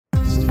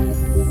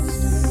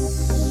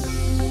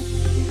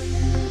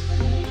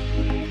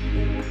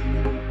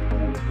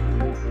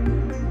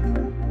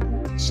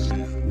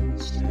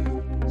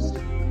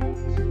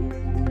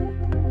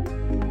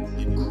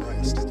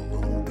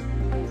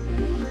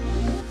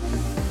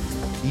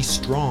Be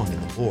strong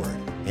in the Lord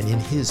and in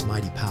his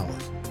mighty power.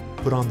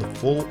 Put on the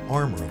full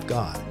armor of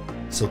God,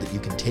 so that you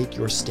can take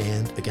your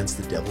stand against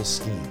the devil's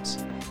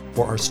schemes.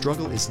 For our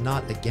struggle is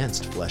not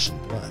against flesh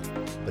and blood,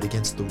 but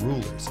against the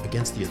rulers,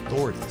 against the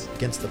authorities,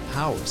 against the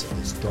powers of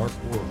this dark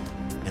world,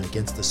 and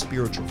against the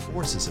spiritual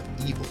forces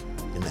of evil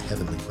in the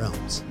heavenly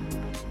realms.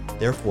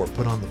 Therefore,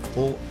 put on the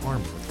full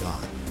armor of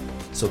God,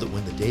 so that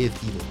when the day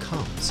of evil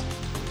comes,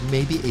 you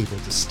may be able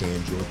to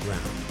stand your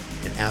ground,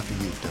 and after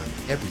you've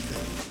done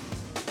everything,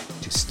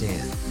 to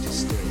stand.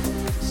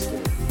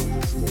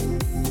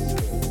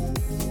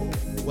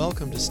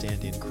 Welcome to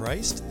Stand in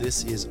Christ.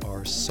 This is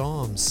our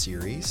Psalms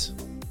series,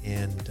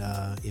 and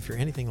if you're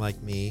anything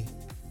like me,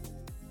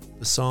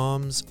 the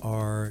Psalms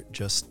are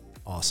just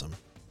awesome.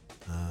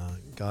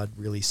 God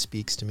really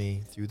speaks to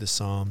me through the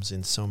Psalms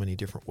in so many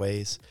different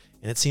ways,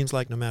 and it seems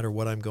like no matter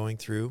what I'm going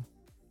through,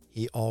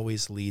 He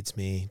always leads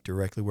me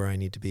directly where I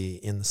need to be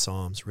in the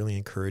Psalms, really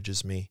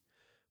encourages me,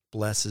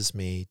 blesses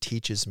me,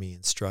 teaches me,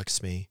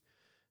 instructs me,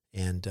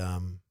 and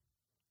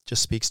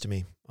just speaks to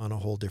me on a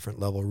whole different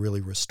level,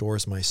 really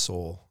restores my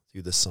soul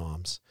through the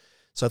Psalms.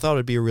 So I thought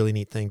it'd be a really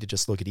neat thing to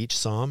just look at each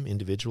Psalm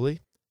individually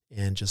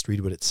and just read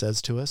what it says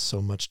to us.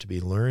 So much to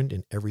be learned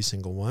in every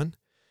single one,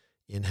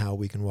 in how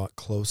we can walk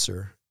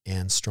closer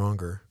and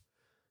stronger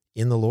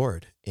in the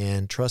Lord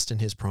and trust in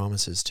His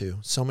promises too.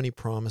 So many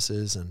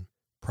promises and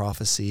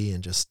prophecy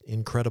and just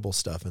incredible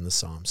stuff in the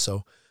Psalms.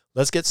 So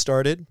let's get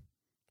started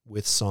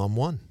with Psalm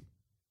 1.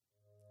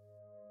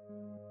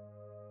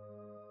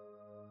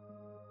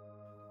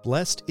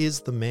 Blessed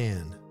is the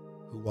man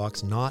who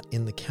walks not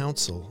in the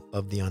counsel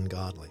of the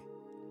ungodly,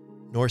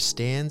 nor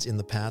stands in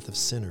the path of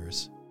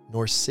sinners,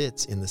 nor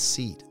sits in the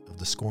seat of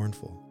the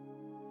scornful.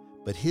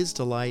 But his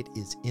delight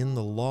is in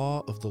the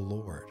law of the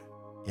Lord,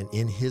 and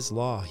in his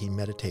law he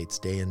meditates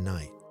day and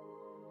night.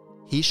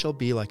 He shall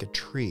be like a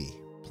tree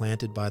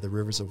planted by the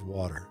rivers of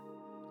water,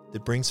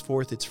 that brings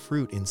forth its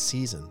fruit in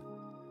season,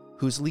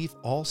 whose leaf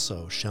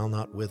also shall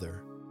not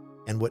wither,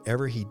 and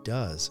whatever he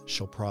does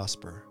shall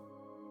prosper.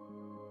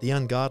 The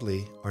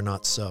ungodly are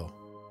not so,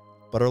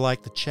 but are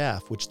like the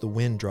chaff which the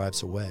wind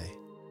drives away.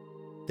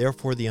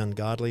 Therefore the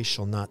ungodly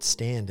shall not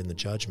stand in the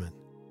judgment,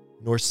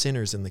 nor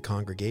sinners in the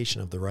congregation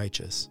of the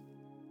righteous.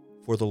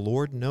 For the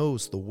Lord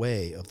knows the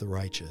way of the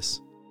righteous,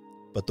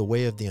 but the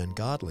way of the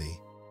ungodly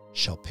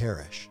shall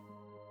perish.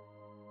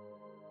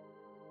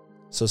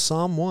 So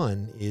Psalm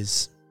 1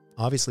 is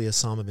obviously a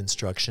psalm of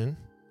instruction,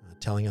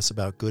 telling us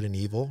about good and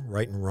evil,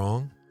 right and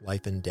wrong,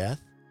 life and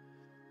death.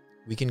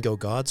 We can go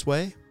God's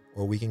way,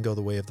 or we can go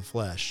the way of the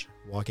flesh,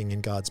 walking in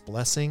God's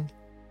blessing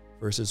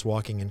versus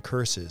walking in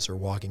curses or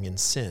walking in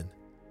sin.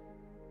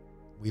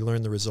 We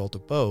learn the result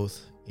of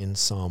both in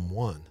Psalm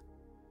 1.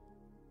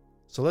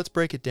 So let's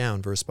break it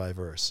down verse by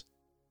verse.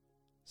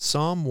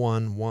 Psalm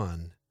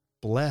 1:1,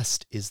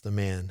 Blessed is the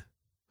man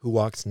who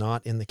walks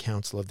not in the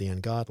counsel of the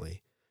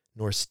ungodly,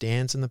 nor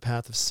stands in the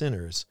path of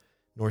sinners,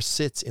 nor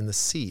sits in the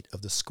seat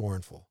of the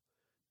scornful.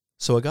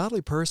 So a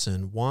godly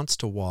person wants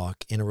to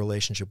walk in a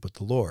relationship with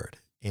the Lord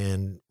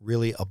and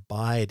really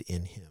abide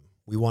in Him.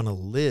 We want to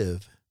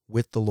live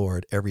with the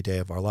Lord every day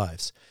of our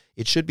lives.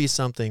 It should be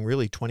something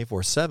really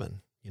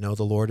 24/7.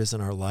 The Lord is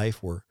in our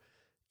life. We're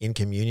in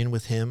communion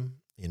with Him,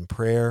 in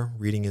prayer,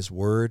 reading His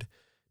Word,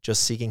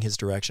 just seeking His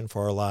direction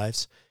for our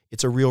lives.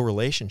 It's a real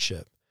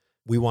relationship.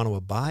 We want to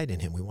abide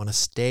in Him. We want to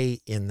stay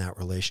in that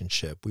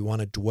relationship. We want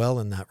to dwell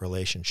in that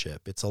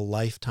relationship. It's a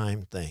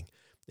lifetime thing.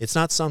 It's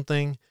not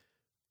something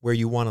where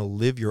you want to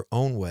live your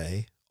own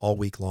way all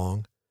week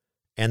long,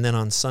 and then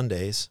on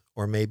Sundays,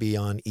 or maybe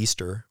on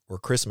Easter or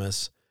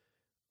Christmas,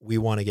 we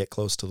want to get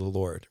close to the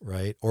Lord,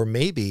 right? Or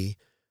maybe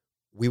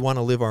we want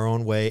to live our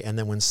own way, and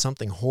then when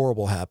something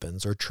horrible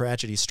happens or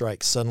tragedy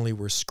strikes, suddenly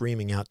we're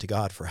screaming out to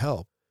God for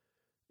help.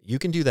 You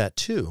can do that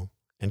too,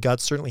 and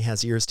God certainly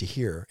has ears to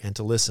hear and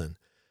to listen,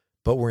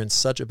 but we're in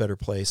such a better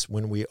place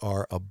when we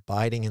are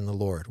abiding in the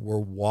Lord. We're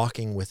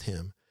walking with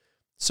Him.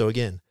 So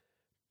again,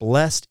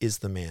 blessed is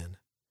the man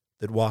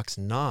that walks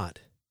not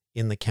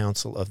in the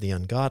counsel of the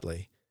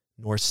ungodly,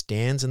 nor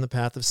stands in the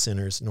path of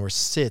sinners, nor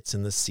sits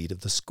in the seat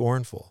of the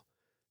scornful.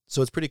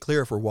 So it's pretty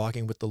clear if we're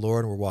walking with the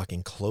Lord and we're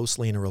walking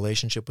closely in a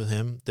relationship with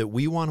Him, that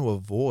we want to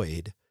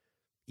avoid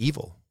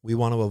evil. We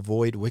want to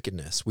avoid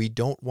wickedness. We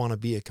don't want to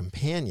be a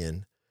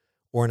companion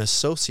or an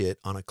associate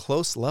on a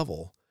close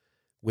level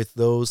with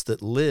those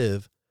that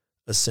live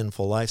a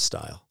sinful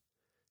lifestyle.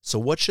 So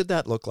what should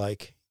that look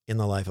like in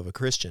the life of a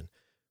Christian?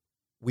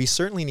 We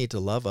certainly need to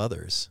love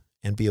others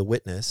and be a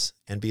witness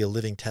and be a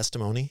living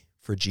testimony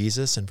for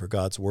Jesus and for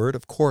God's Word.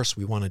 Of course,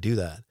 we want to do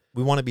that.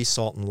 We want to be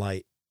salt and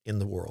light in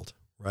the world,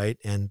 right?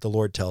 And the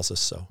Lord tells us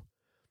so.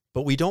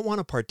 But we don't want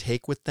to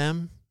partake with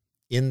them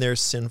in their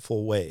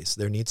sinful ways.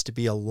 There needs to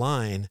be a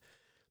line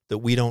that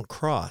we don't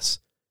cross.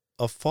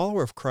 A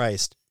follower of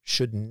Christ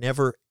should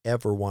never,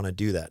 ever want to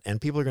do that. And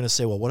people are going to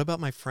say, well, what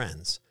about my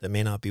friends that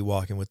may not be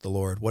walking with the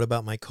Lord? What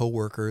about my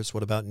coworkers?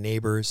 What about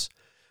neighbors?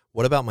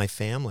 What about my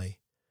family?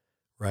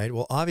 Right?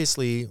 Well,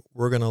 obviously,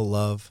 we're going to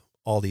love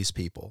all these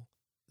people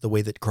the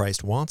way that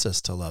Christ wants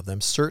us to love them.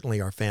 Certainly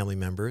our family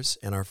members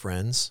and our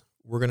friends,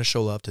 we're going to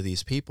show love to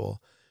these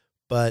people.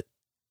 But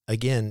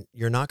again,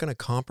 you're not going to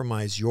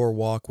compromise your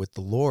walk with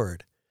the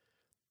Lord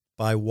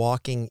by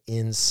walking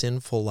in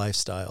sinful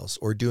lifestyles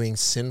or doing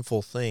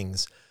sinful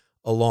things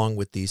along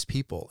with these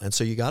people. And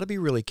so you got to be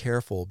really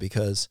careful,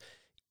 because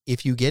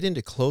if you get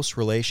into close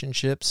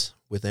relationships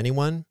with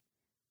anyone,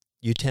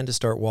 you tend to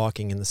start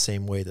walking in the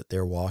same way that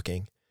they're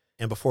walking.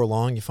 And before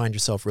long, you find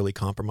yourself really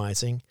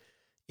compromising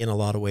in a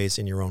lot of ways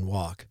in your own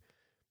walk.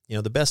 You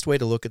know, the best way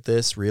to look at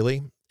this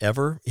really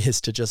ever is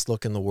to just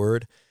look in the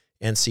Word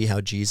and see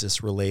how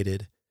Jesus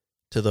related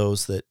to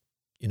those that,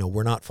 you know,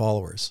 were not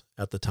followers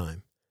at the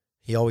time.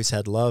 He always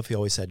had love. He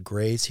always had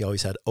grace. He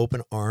always had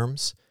open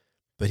arms,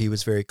 but he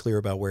was very clear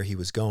about where he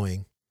was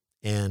going.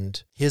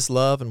 And his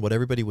love and what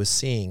everybody was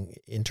seeing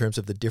in terms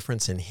of the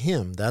difference in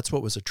him, that's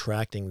what was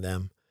attracting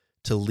them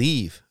to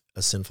leave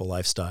a sinful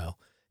lifestyle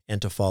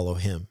and to follow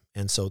him.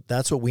 And so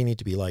that's what we need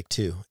to be like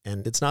too.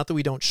 And it's not that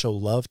we don't show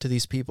love to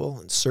these people,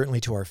 and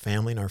certainly to our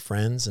family and our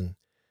friends, and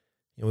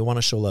you know, we want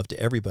to show love to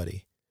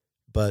everybody,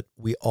 but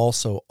we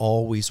also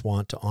always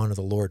want to honor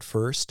the Lord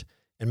first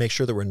and make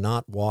sure that we're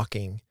not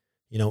walking,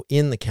 you know,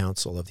 in the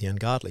counsel of the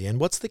ungodly. And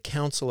what's the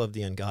counsel of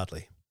the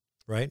ungodly,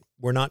 right?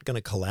 We're not going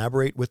to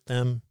collaborate with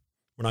them.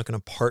 We're not going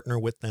to partner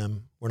with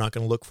them. We're not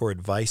going to look for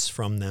advice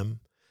from them.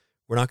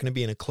 We're not going to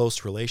be in a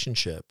close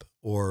relationship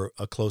or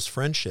a close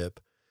friendship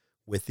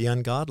with the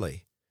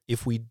ungodly.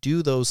 If we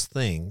do those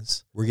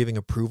things, we're giving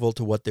approval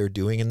to what they're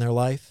doing in their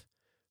life.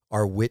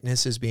 Our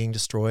witness is being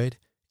destroyed,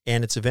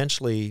 and it's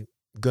eventually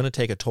going to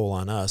take a toll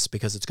on us,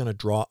 because it's going to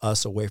draw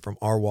us away from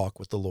our walk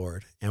with the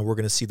Lord, and we're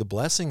going to see the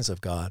blessings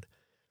of God,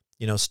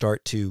 you know,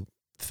 start to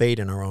fade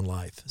in our own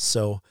life.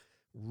 So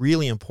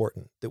really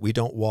important that we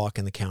don't walk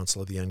in the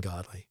counsel of the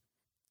ungodly.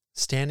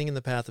 Standing in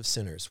the path of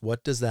sinners,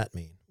 what does that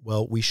mean?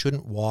 Well, we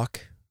shouldn't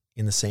walk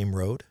in the same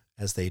road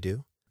as they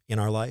do in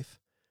our life,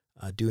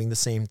 doing the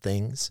same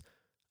things,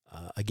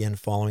 again,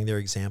 following their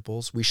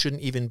examples. We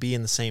shouldn't even be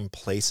in the same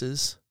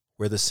places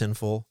where the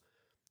sinful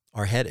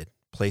are headed,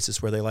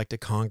 places where they like to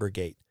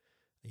congregate,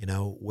 you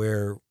know,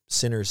 where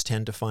sinners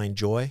tend to find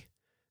joy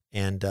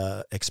and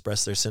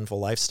express their sinful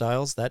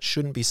lifestyles. That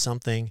shouldn't be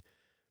something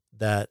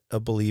that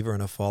a believer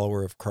and a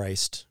follower of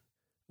Christ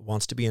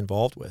wants to be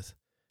involved with.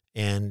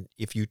 And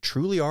if you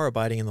truly are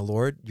abiding in the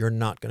Lord, you're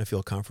not going to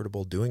feel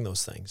comfortable doing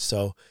those things.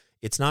 So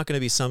it's not going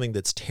to be something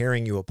that's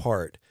tearing you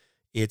apart.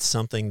 It's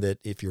something that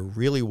if you're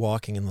really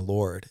walking in the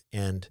Lord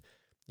and,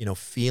 you know,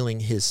 feeling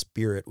his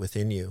Spirit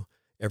within you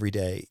every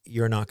day,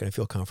 you're not going to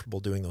feel comfortable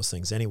doing those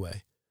things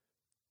anyway.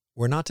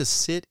 We're not to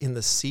sit in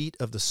the seat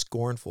of the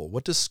scornful.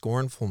 What does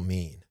scornful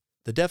mean?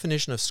 The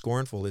definition of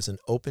scornful is an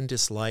open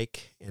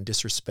dislike and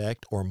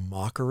disrespect or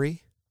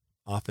mockery,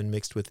 often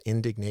mixed with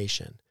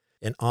indignation,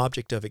 an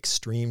object of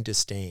extreme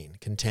disdain,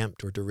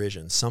 contempt, or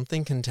derision,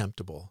 something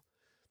contemptible.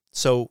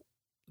 So,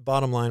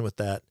 bottom line with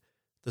that,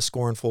 the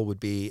scornful would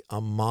be a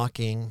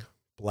mocking,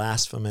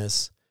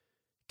 blasphemous,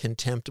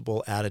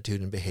 contemptible attitude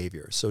and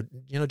behavior. So,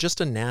 you know,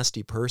 just a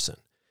nasty person,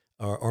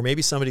 or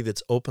maybe somebody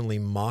that's openly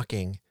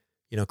mocking,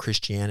 you know,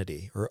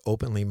 Christianity, or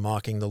openly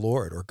mocking the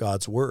Lord or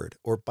God's word,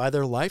 or by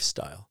their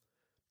lifestyle,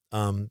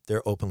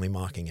 they're openly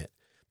mocking it.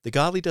 The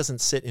godly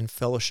doesn't sit in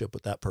fellowship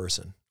with that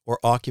person or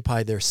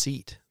occupy their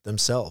seat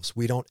themselves.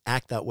 We don't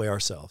act that way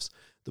ourselves.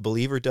 The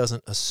believer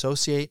doesn't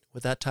associate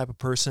with that type of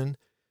person,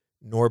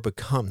 nor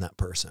become that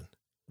person.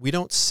 We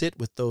don't sit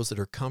with those that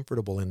are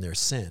comfortable in their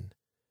sin.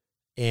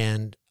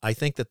 And I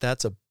think that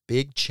that's a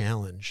big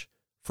challenge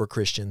for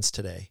Christians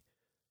today,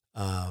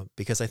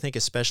 because I think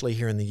especially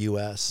here in the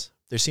U.S.,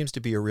 there seems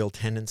to be a real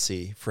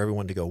tendency for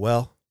everyone to go,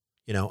 well,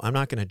 you know, I'm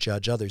not going to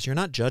judge others. You're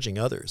not judging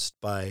others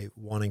by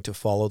wanting to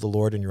follow the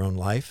Lord in your own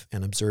life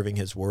and observing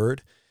his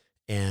word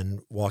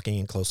and walking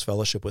in close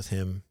fellowship with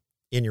him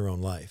in your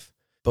own life.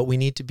 But we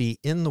need to be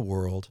in the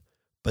world,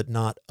 but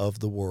not of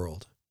the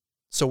world.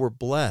 So we're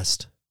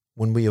blessed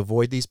when we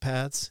avoid these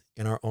paths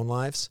in our own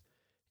lives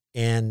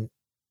and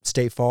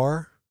stay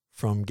far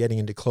from getting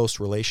into close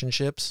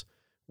relationships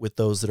with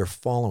those that are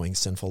following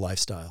sinful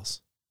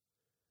lifestyles.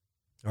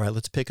 All right,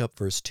 let's pick up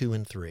verse 2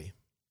 and 3.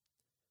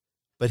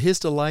 But his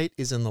delight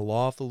is in the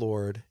law of the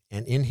Lord,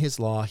 and in his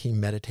law he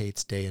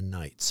meditates day and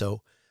night.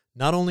 So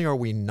not only are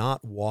we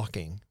not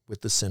walking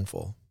with the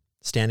sinful,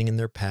 standing in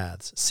their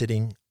paths,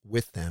 sitting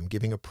with them,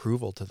 giving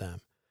approval to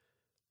them,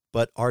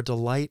 but our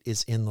delight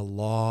is in the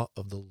law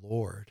of the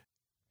Lord.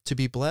 To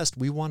be blessed,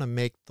 we want to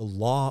make the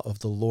law of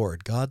the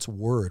Lord, God's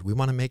word, we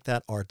want to make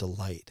that our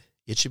delight.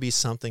 It should be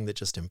something that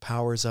just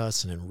empowers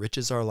us and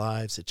enriches our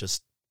lives. It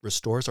just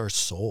restores our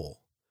soul.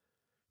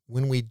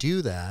 When we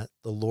do that,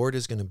 the Lord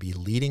is going to be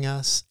leading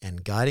us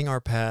and guiding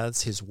our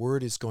paths. His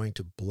word is going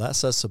to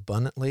bless us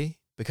abundantly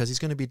because he's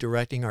going to be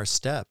directing our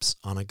steps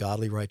on a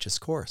godly, righteous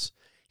course.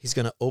 He's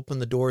going to open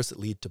the doors that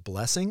lead to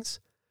blessings,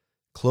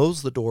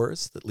 close the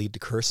doors that lead to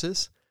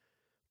curses,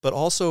 but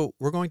also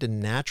we're going to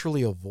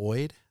naturally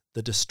avoid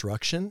the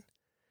destruction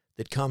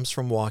that comes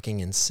from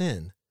walking in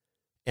sin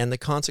and the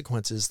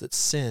consequences that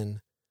sin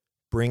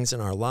brings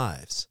in our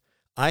lives.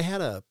 I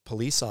had a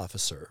police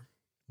officer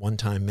one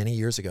time many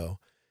years ago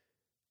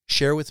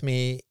share with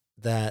me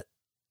that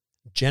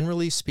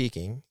Generally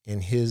speaking,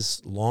 in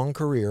his long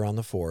career on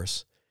the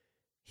force,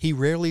 he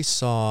rarely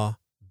saw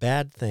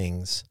bad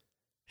things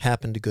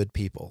happen to good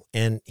people.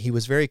 And he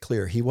was very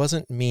clear. He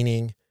wasn't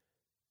meaning,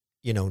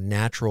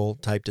 natural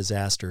type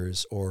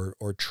disasters or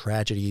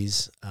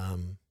tragedies,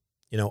 on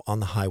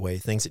the highway,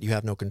 things that you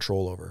have no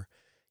control over.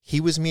 He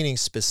was meaning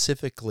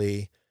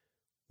specifically,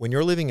 when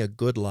you're living a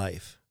good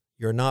life,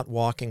 you're not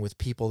walking with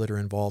people that are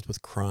involved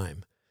with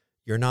crime.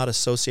 You're not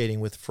associating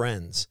with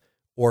friends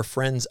or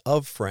friends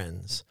of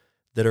friends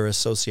that are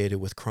associated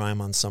with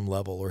crime on some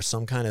level or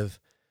some kind of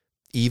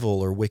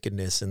evil or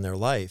wickedness in their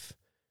life.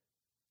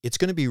 It's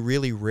going to be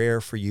really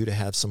rare for you to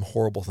have some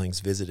horrible things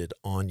visited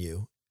on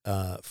you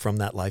from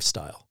that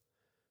lifestyle.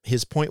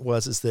 His point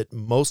is that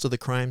most of the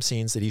crime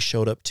scenes that he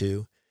showed up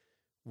to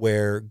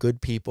where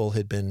good people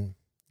had been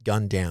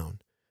gunned down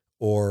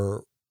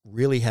or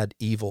really had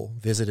evil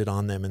visited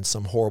on them in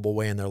some horrible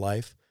way in their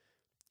life,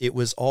 it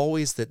was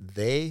always that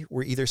they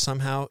were either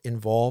somehow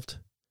involved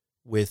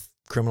with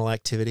criminal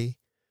activity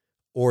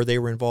or they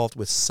were involved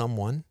with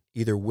someone,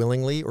 either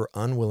willingly or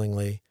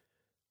unwillingly,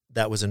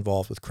 that was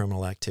involved with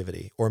criminal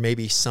activity, or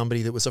maybe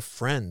somebody that was a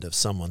friend of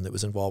someone that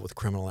was involved with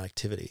criminal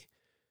activity.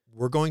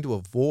 We're going to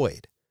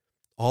avoid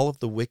all of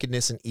the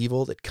wickedness and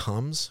evil that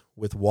comes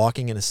with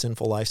walking in a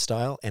sinful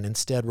lifestyle, and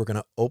instead we're going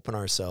to open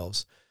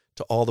ourselves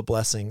to all the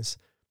blessings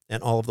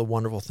and all of the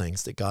wonderful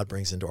things that God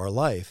brings into our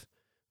life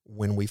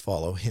when we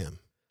follow him.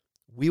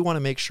 We want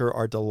to make sure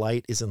our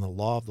delight is in the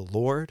law of the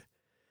Lord,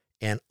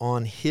 and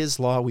on his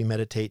law we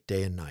meditate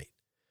day and night,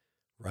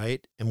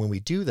 right? And when we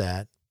do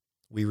that,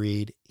 we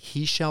read,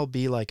 "He shall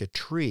be like a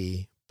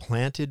tree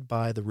planted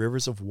by the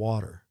rivers of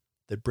water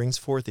that brings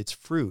forth its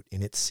fruit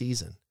in its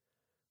season,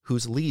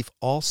 whose leaf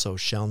also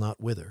shall not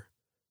wither,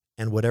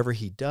 and whatever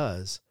he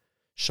does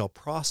shall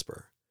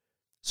prosper."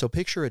 So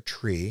picture a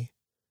tree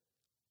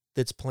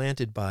that's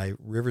planted by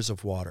rivers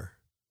of water.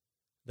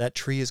 That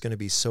tree is going to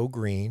be so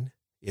green,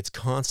 it's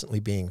constantly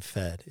being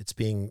fed, it's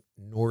being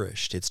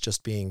nourished, it's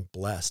just being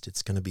blessed,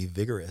 it's going to be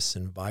vigorous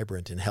and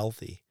vibrant and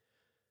healthy.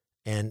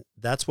 And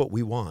that's what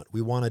we want.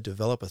 We want to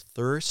develop a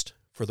thirst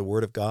for the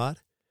Word of God.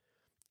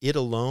 It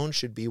alone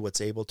should be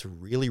what's able to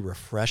really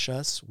refresh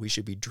us. We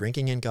should be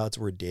drinking in God's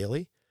Word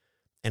daily,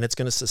 and it's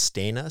going to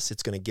sustain us.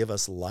 It's going to give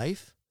us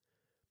life.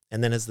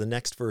 And then as the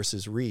next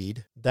verses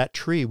read, that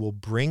tree will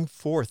bring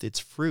forth its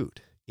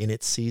fruit in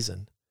its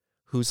season,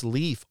 whose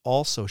leaf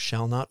also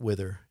shall not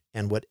wither,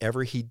 and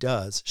whatever he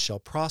does shall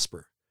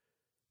prosper.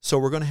 So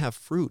we're going to have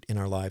fruit in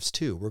our lives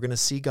too. We're going to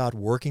see God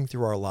working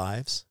through our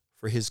lives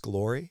for his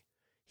glory.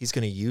 He's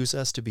going to use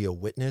us to be a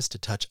witness, to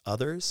touch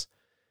others.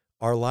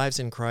 Our lives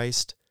in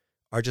Christ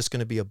are just going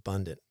to be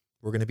abundant.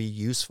 We're going to be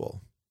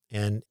useful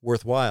and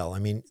worthwhile. I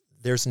mean,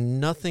 there's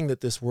nothing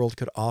that this world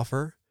could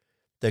offer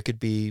that could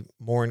be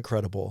more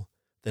incredible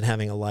than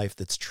having a life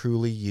that's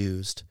truly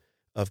used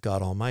of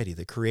God Almighty.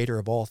 The creator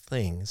of all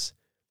things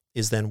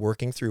is then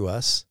working through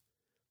us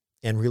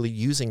and really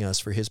using us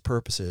for his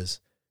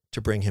purposes to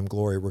bring him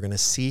glory. We're going to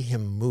see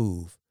him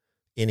move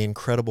in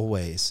incredible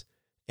ways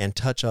and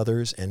touch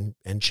others and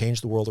change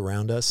the world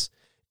around us.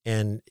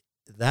 And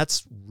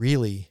that's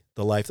really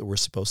the life that we're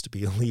supposed to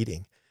be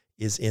leading,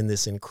 is in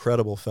this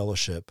incredible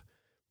fellowship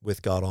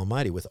with God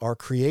Almighty, with our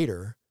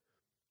Creator,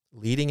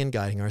 leading and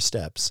guiding our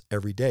steps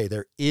every day.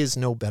 There is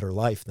no better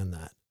life than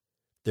that.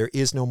 There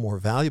is no more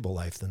valuable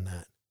life than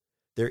that.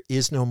 There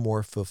is no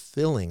more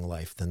fulfilling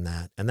life than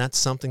that. And that's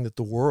something that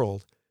the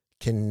world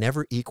can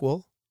never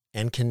equal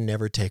and can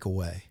never take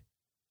away.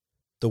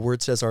 The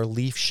word says our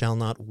leaf shall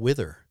not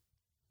wither,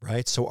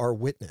 right? So our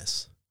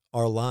witness,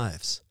 our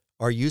lives,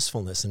 our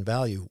usefulness and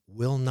value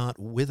will not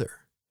wither.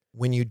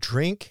 When you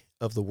drink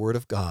of the Word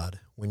of God,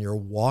 when you're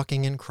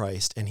walking in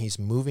Christ and he's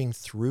moving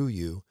through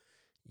you,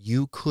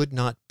 you could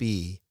not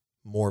be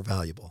more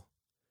valuable.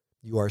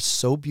 You are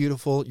so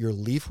beautiful, your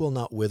leaf will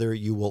not wither.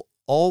 You will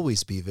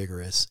always be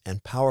vigorous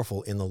and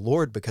powerful in the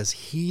Lord because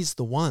he's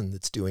the one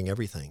that's doing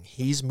everything.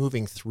 He's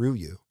moving through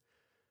you,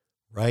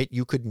 right?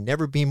 You could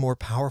never be more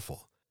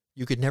powerful.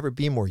 You could never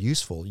be more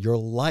useful. Your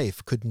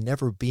life could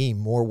never be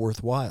more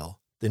worthwhile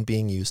than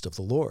being used of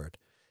the Lord.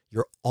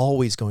 You're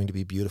always going to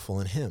be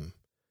beautiful in him.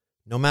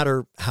 No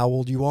matter how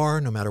old you are,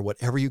 no matter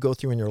whatever you go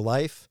through in your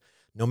life,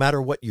 no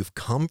matter what you've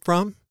come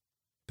from,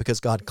 because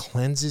God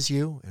cleanses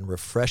you and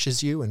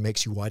refreshes you and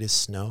makes you white as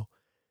snow,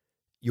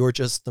 you're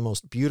just the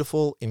most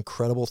beautiful,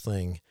 incredible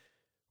thing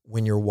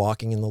when you're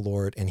walking in the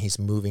Lord and he's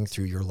moving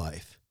through your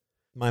life.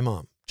 My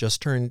mom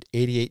just turned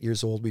 88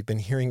 years old. We've been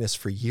hearing this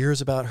for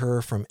years about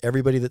her from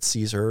everybody that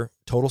sees her,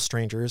 total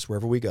strangers,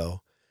 wherever we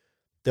go.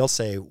 They'll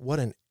say, what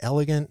an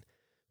elegant,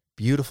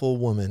 beautiful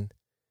woman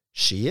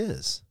she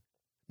is.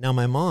 Now,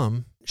 my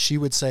mom, she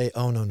would say,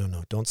 oh, no,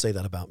 don't say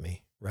that about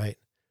me, right?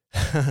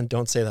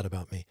 Don't say that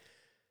about me.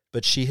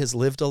 But she has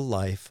lived a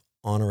life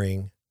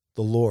honoring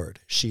the Lord.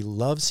 She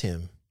loves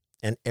him,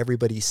 and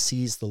everybody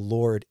sees the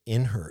Lord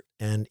in her.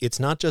 And it's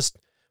not just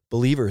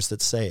believers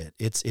that say it.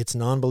 It's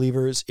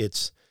non-believers.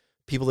 It's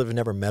people that have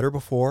never met her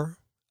before.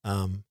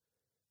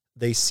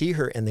 They see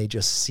her, and they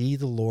just see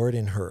the Lord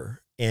in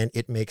her. and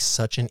it makes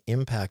such an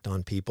impact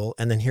on people.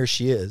 And then here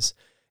she is,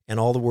 and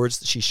all the words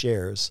that she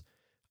shares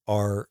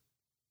are,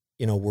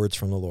 words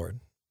from the Lord.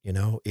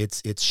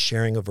 It's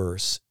sharing a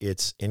verse.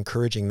 It's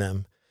encouraging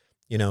them,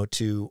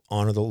 to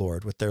honor the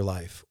Lord with their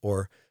life,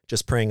 or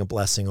just praying a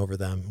blessing over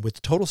them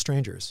with total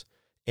strangers.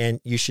 And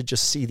you should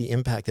just see the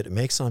impact that it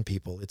makes on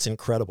people. It's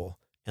incredible.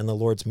 And the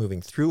Lord's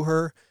moving through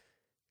her.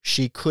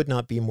 She could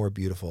not be more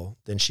beautiful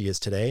than she is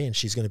today, and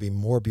she's going to be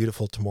more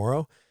beautiful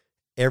tomorrow.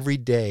 Every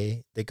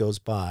day that goes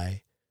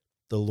by,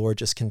 the Lord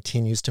just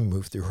continues to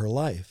move through her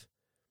life.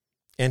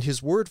 And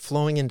his word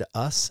flowing into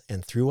us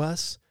and through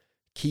us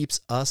keeps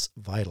us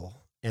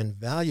vital and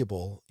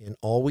valuable in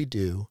all we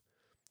do,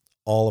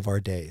 all of our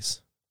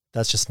days.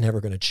 That's just never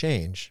going to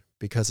change,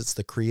 because it's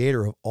the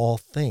creator of all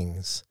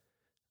things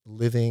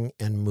living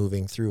and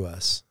moving through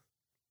us.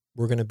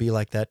 We're going to be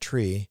like that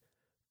tree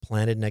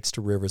planted next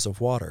to rivers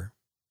of water.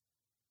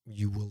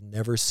 You will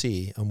never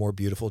see a more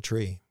beautiful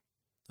tree,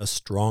 a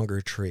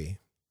stronger tree,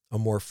 a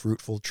more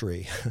fruitful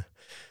tree,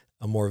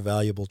 a more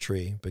valuable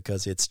tree,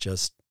 because it's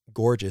just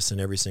gorgeous in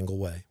every single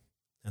way.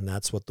 And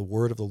that's what the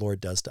word of the Lord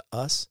does to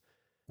us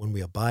when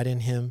we abide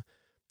in him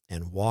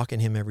and walk in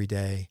him every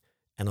day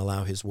and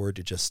allow his word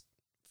to just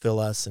fill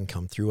us and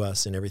come through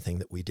us in everything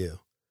that we do.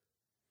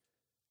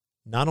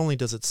 Not only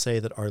does it say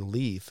that our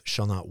leaf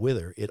shall not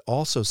wither, it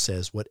also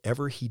says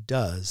whatever he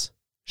does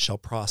shall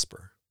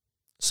prosper.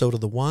 So to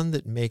the one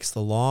that makes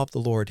the law of the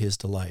Lord his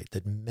delight,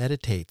 that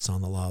meditates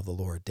on the law of the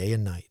Lord day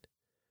and night,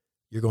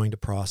 you're going to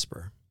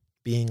prosper.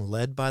 Being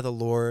led by the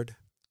Lord,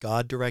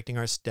 God directing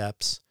our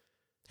steps.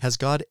 Has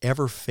God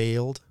ever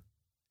failed?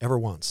 Ever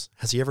once?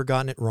 Has he ever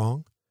gotten it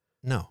wrong?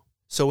 No.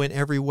 So in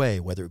every way,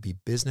 whether it be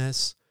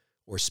business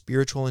or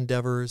spiritual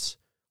endeavors,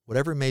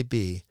 whatever it may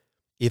be,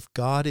 if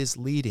God is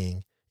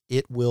leading,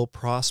 it will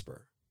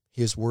prosper.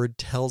 His word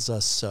tells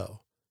us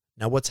so.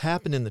 Now, what's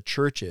happened in the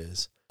church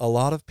is a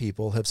lot of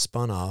people have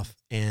spun off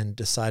and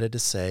decided to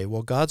say,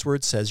 well, God's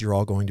word says you're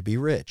all going to be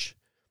rich.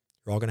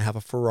 You're all going to have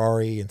a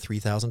Ferrari and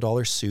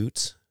 $3,000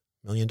 suits,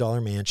 $1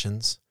 million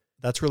mansions.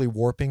 That's really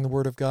warping the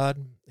word of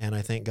God, and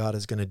I think God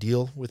is going to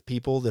deal with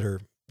people that are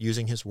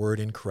using his word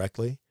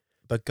incorrectly.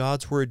 But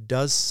God's word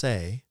does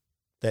say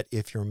that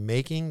if you're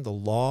making the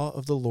law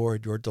of the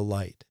Lord your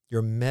delight,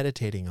 you're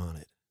meditating on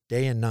it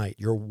day and night,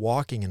 you're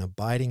walking and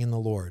abiding in the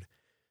Lord,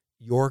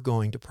 you're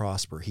going to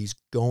prosper. He's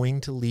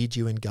going to lead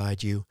you and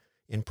guide you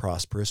in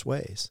prosperous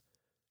ways.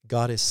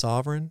 God is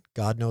sovereign.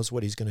 God knows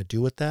what he's going to do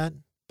with that,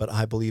 but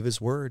I believe his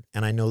word,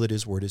 and I know that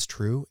his word is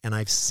true, and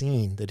I've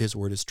seen that his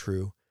word is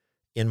true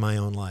in my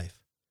own life.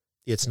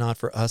 It's not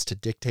for us to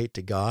dictate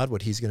to God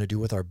what he's going to do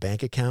with our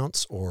bank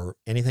accounts or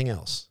anything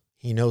else.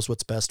 He knows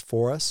what's best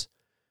for us,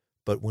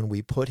 but when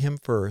we put him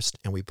first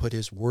and we put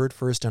his word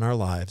first in our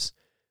lives,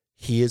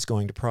 he is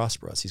going to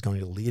prosper us. He's going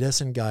to lead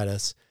us and guide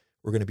us.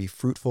 We're going to be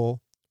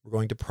fruitful. We're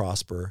going to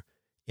prosper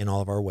in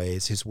all of our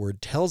ways. His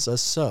word tells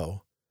us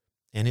so,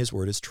 and his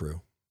word is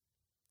true.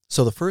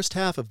 So the first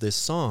half of this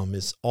psalm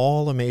is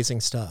all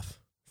amazing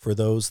stuff for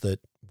those that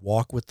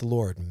walk with the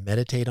Lord,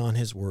 meditate on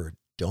his word,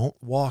 don't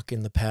walk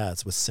in the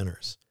paths with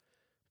sinners.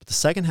 But the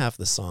second half of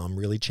the psalm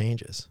really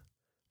changes.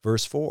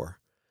 Verse 4,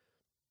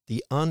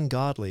 the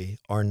ungodly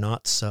are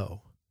not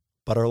so,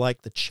 but are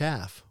like the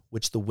chaff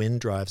which the wind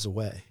drives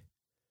away.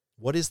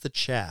 What is the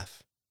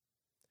chaff?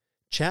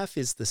 Chaff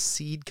is the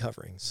seed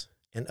coverings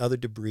and other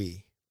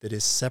debris that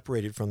is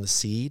separated from the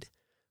seed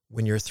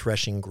when you're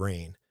threshing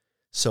grain.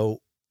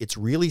 So it's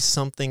really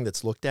something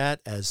that's looked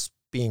at as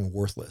being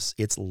worthless.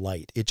 It's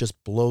light. It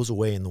just blows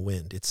away in the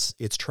wind.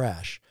 It's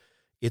trash.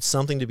 It's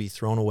something to be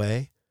thrown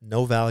away,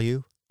 no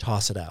value,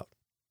 toss it out.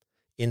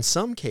 In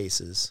some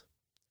cases,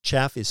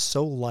 chaff is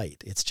so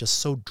light, it's just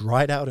so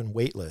dried out and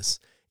weightless,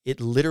 it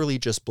literally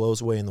just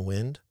blows away in the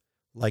wind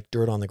like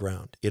dirt on the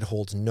ground. It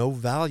holds no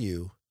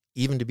value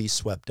even to be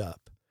swept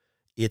up.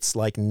 It's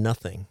like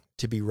nothing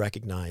to be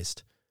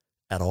recognized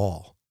at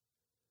all.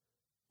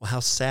 Well, how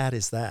sad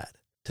is that,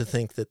 to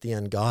think that the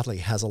ungodly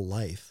has a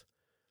life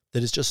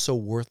that is just so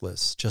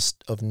worthless,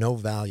 just of no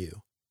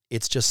value.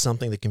 It's just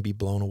something that can be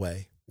blown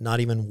away, not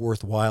even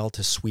worthwhile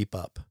to sweep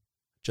up.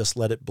 Just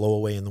let it blow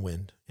away in the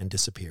wind and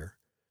disappear.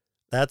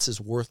 That's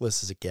as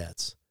worthless as it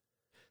gets.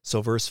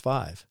 So verse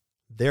 5,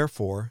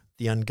 therefore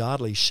the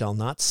ungodly shall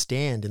not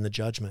stand in the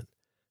judgment,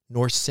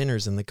 nor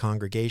sinners in the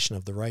congregation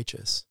of the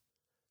righteous.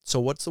 So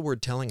what's the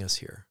word telling us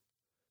here?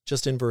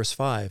 Just in verse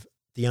 5,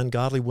 the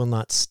ungodly will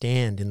not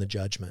stand in the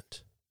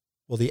judgment.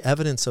 Well, the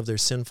evidence of their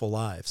sinful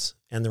lives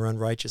and their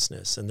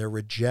unrighteousness and their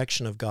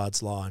rejection of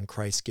God's law and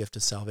Christ's gift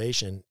of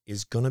salvation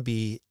is going to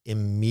be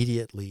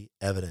immediately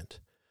evident.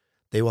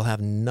 They will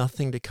have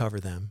nothing to cover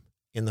them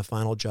in the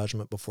final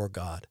judgment before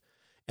God,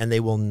 and they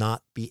will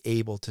not be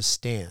able to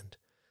stand.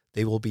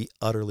 They will be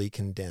utterly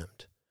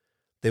condemned.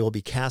 They will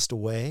be cast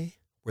away,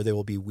 where they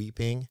will be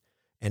weeping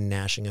and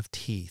gnashing of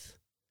teeth.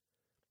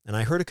 And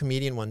I heard a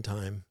comedian one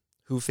time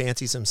who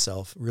fancies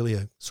himself really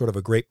a sort of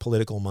a great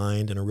political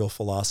mind and a real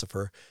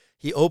philosopher.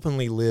 He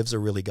openly lives a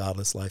really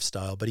godless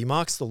lifestyle, but he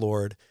mocks the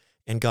Lord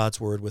and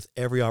God's word with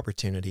every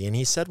opportunity. And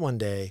he said one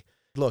day,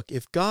 look,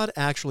 if God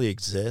actually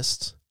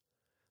exists,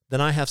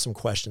 then I have some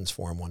questions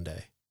for him one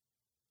day.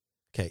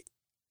 Okay,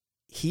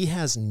 he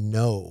has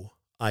no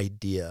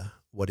idea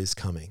what is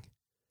coming.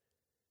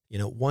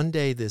 One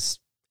day this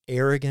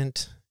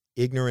arrogant,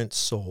 ignorant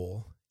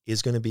soul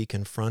is going to be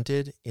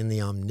confronted in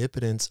the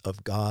omnipotence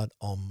of God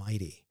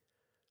Almighty.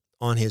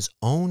 On his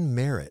own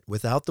merit,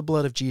 without the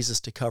blood of Jesus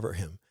to cover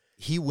him,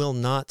 he will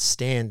not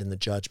stand in the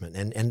judgment.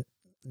 And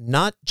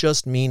not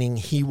just meaning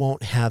he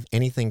won't have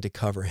anything to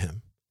cover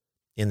him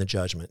in the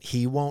judgment.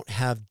 He won't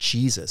have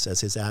Jesus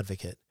as his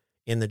advocate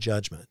in the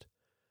judgment.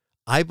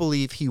 I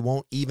believe he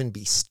won't even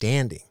be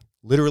standing,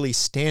 literally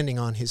standing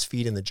on his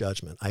feet in the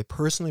judgment. I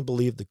personally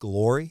believe the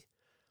glory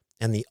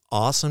and the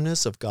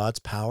awesomeness of God's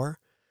power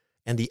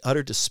and the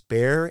utter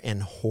despair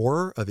and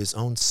horror of his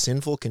own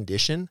sinful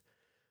condition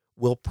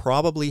will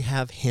probably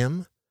have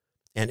him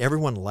and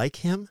everyone like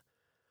him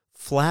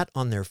flat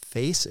on their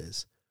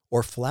faces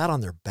or flat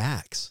on their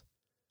backs.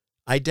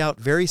 I doubt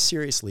very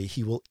seriously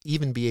he will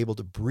even be able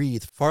to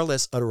breathe, far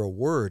less utter a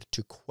word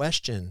to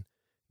question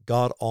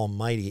God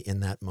Almighty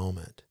in that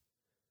moment.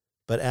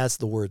 But as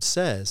the word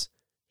says,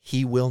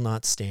 he will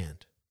not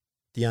stand.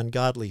 The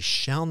ungodly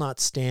shall not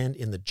stand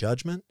in the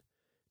judgment,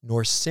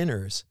 nor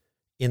sinners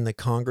in the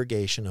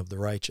congregation of the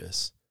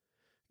righteous.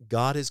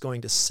 God is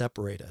going to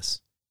separate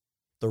us,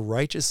 the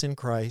righteous in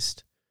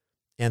Christ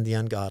and the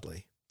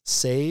ungodly,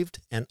 saved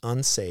and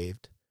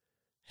unsaved,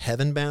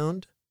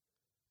 heaven-bound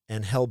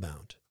and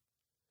hell-bound.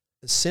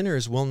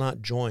 Sinners will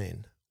not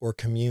join or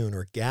commune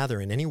or gather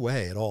in any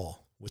way at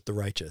all with the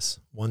righteous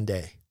one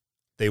day.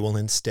 They will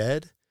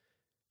instead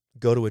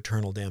go to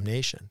eternal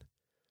damnation.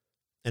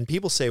 And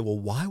people say, well,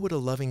 why would a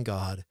loving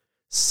God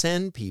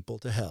send people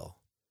to hell?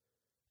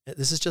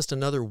 This is just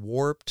another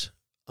warped,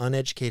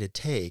 uneducated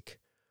take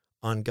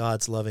on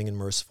God's loving and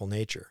merciful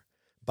nature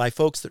by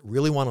folks that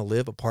really want to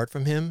live apart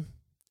from him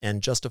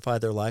and justify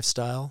their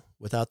lifestyle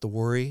without the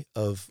worry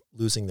of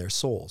losing their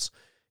souls.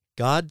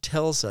 God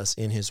tells us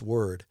in his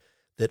word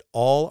that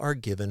all are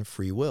given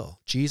free will.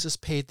 Jesus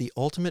paid the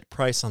ultimate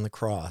price on the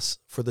cross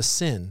for the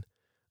sin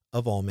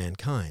of all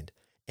mankind.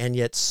 And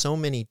yet so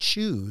many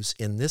choose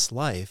in this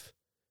life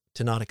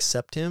to not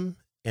accept him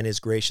and his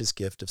gracious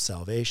gift of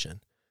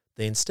salvation.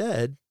 They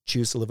instead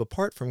choose to live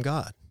apart from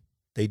God.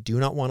 They do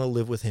not want to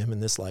live with him in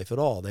this life at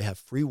all. They have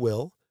free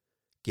will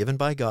given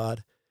by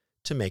God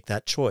to make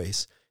that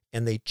choice,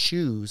 and they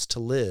choose to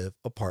live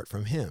apart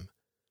from him.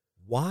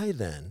 Why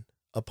then,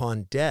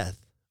 upon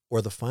death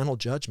or the final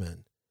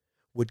judgment,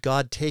 would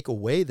God take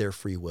away their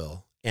free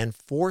will and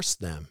force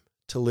them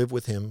to live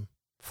with him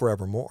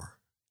forevermore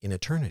in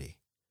eternity?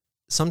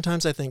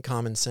 Sometimes I think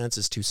common sense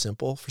is too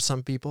simple for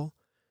some people,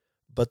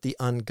 but the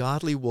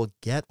ungodly will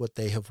get what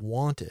they have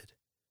wanted,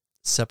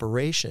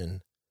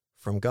 separation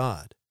from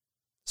God.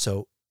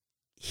 So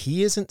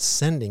he isn't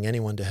sending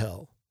anyone to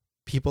hell.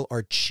 People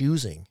are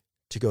choosing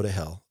to go to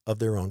hell of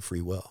their own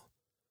free will.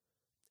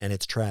 And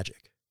it's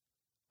tragic.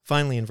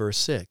 Finally, in verse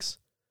 6,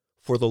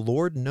 for the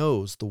Lord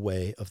knows the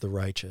way of the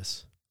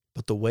righteous,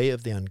 but the way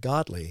of the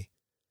ungodly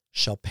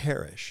shall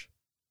perish.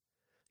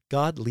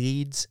 God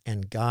leads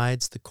and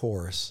guides the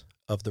course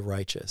of the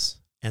righteous,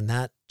 and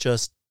that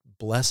just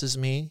blesses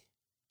me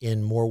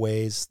in more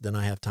ways than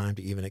I have time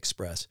to even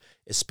express,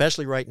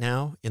 especially right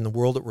now in the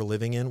world that we're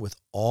living in with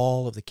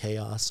all of the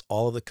chaos,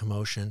 all of the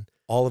commotion,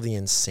 all of the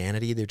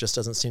insanity. There just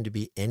doesn't seem to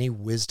be any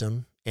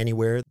wisdom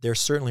anywhere. There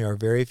certainly are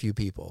very few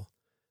people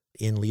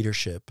in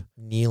leadership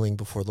kneeling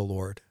before the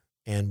Lord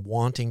and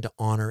wanting to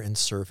honor and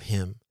serve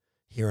him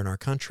here in our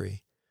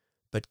country.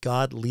 But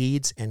God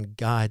leads and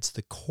guides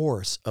the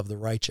course of the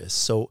righteous.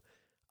 So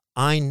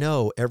I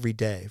know every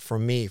day, for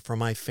me, for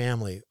my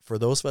family, for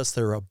those of us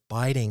that are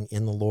abiding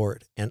in the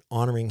Lord and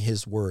honoring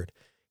his word,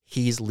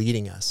 he's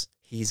leading us,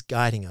 he's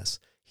guiding us,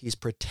 he's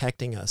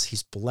protecting us,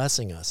 he's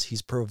blessing us,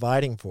 he's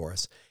providing for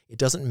us. It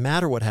doesn't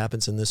matter what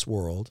happens in this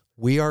world.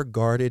 We are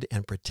guarded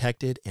and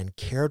protected and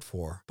cared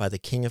for by the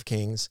King of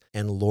Kings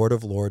and Lord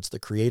of Lords, the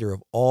creator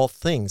of all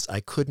things.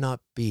 I could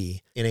not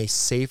be in a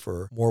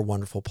safer, more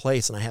wonderful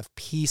place. And I have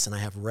peace and I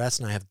have rest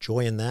and I have joy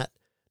in that,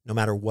 no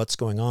matter what's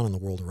going on in the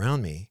world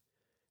around me.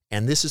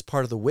 And this is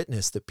part of the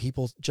witness that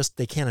people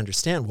they can't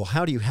understand. Well,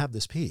 how do you have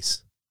this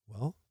peace?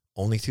 Well,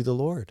 only through the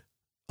Lord.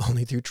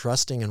 Only through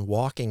trusting and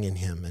walking in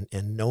him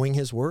and knowing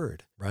his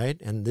word, right?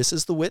 And this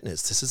is the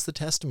witness. This is the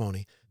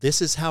testimony.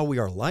 This is how we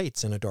are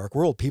lights in a dark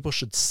world. People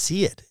should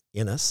see it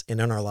in us and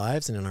in our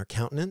lives and in our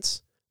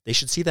countenance. They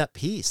should see that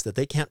peace that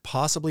they can't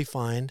possibly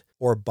find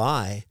or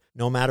buy,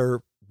 no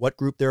matter what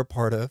group they're a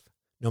part of,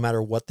 no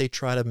matter what they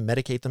try to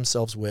medicate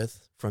themselves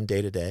with from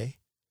day to day.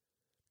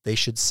 They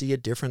should see a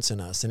difference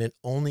in us, and it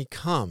only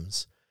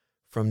comes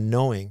from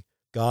knowing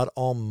God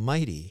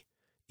Almighty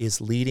is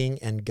leading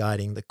and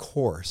guiding the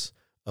course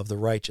of the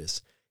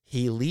righteous.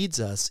 He leads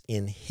us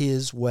in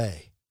his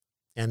way,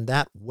 and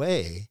that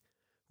way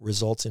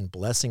results in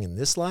blessing in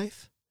this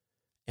life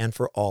and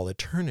for all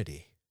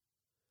eternity.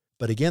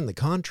 But again, the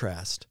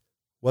contrast,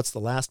 what's the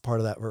last part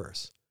of that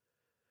verse?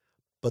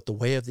 But the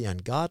way of the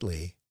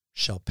ungodly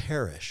shall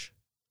perish.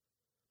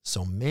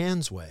 So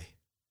man's way,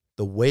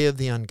 the way of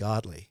the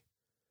ungodly,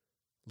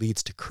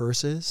 leads to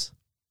curses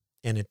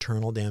and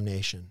eternal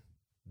damnation.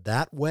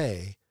 That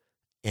way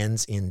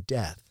ends in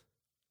death.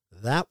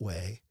 That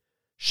way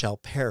shall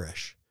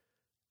perish,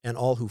 and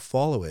all who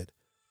follow it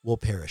will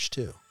perish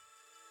too.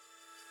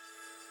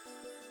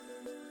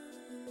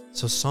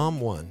 So Psalm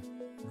 1,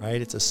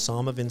 right? It's a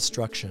psalm of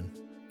instruction.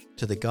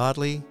 To the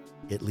godly,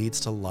 it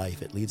leads to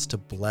life. It leads to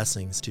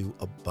blessings, to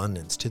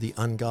abundance. To the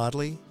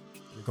ungodly,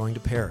 you're going to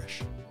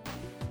perish.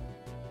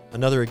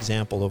 Another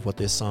example of what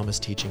this psalm is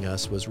teaching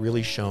us was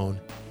really shown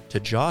to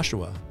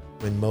Joshua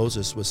when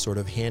Moses was sort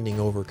of handing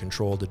over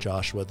control to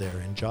Joshua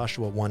there in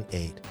Joshua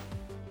 1:8.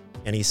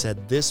 And he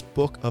said, "This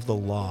book of the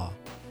law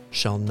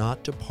shall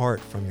not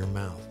depart from your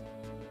mouth,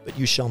 but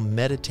you shall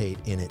meditate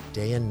in it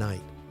day and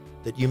night,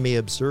 that you may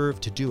observe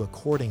to do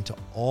according to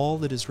all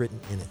that is written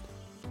in it.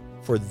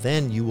 For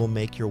then you will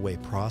make your way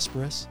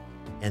prosperous,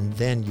 and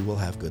then you will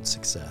have good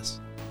success."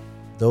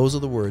 Those are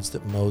the words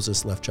that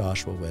Moses left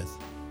Joshua with,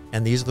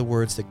 and these are the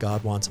words that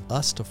God wants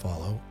us to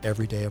follow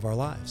every day of our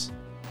lives.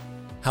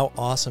 How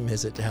awesome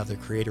is it to have the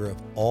Creator of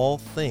all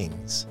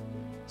things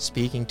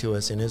speaking to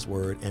us in His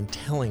Word and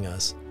telling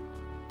us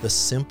the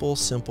simple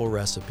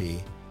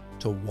recipe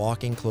to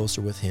walking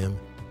closer with Him,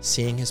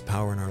 seeing His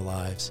power in our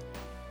lives,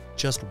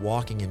 just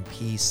walking in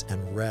peace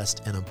and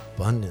rest and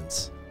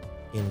abundance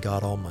in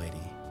God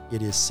Almighty.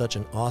 It is such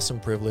an awesome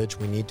privilege.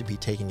 We need to be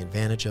taking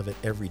advantage of it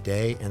every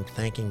day and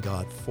thanking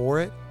God for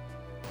it.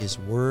 His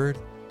Word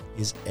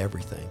is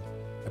everything.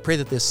 I pray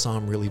that this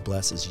psalm really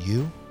blesses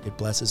you. It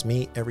blesses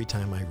me every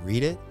time I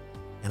read it.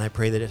 And I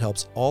pray that it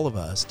helps all of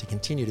us to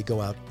continue to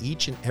go out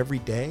each and every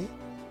day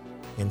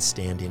and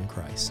stand in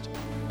Christ.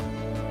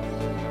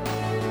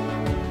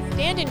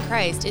 Stand in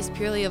Christ is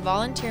purely a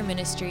volunteer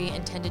ministry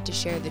intended to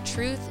share the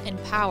truth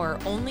and power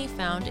only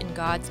found in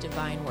God's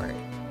divine word.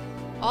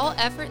 All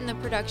effort in the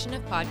production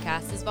of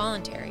podcasts is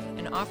voluntary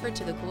and offered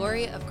to the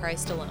glory of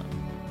Christ alone.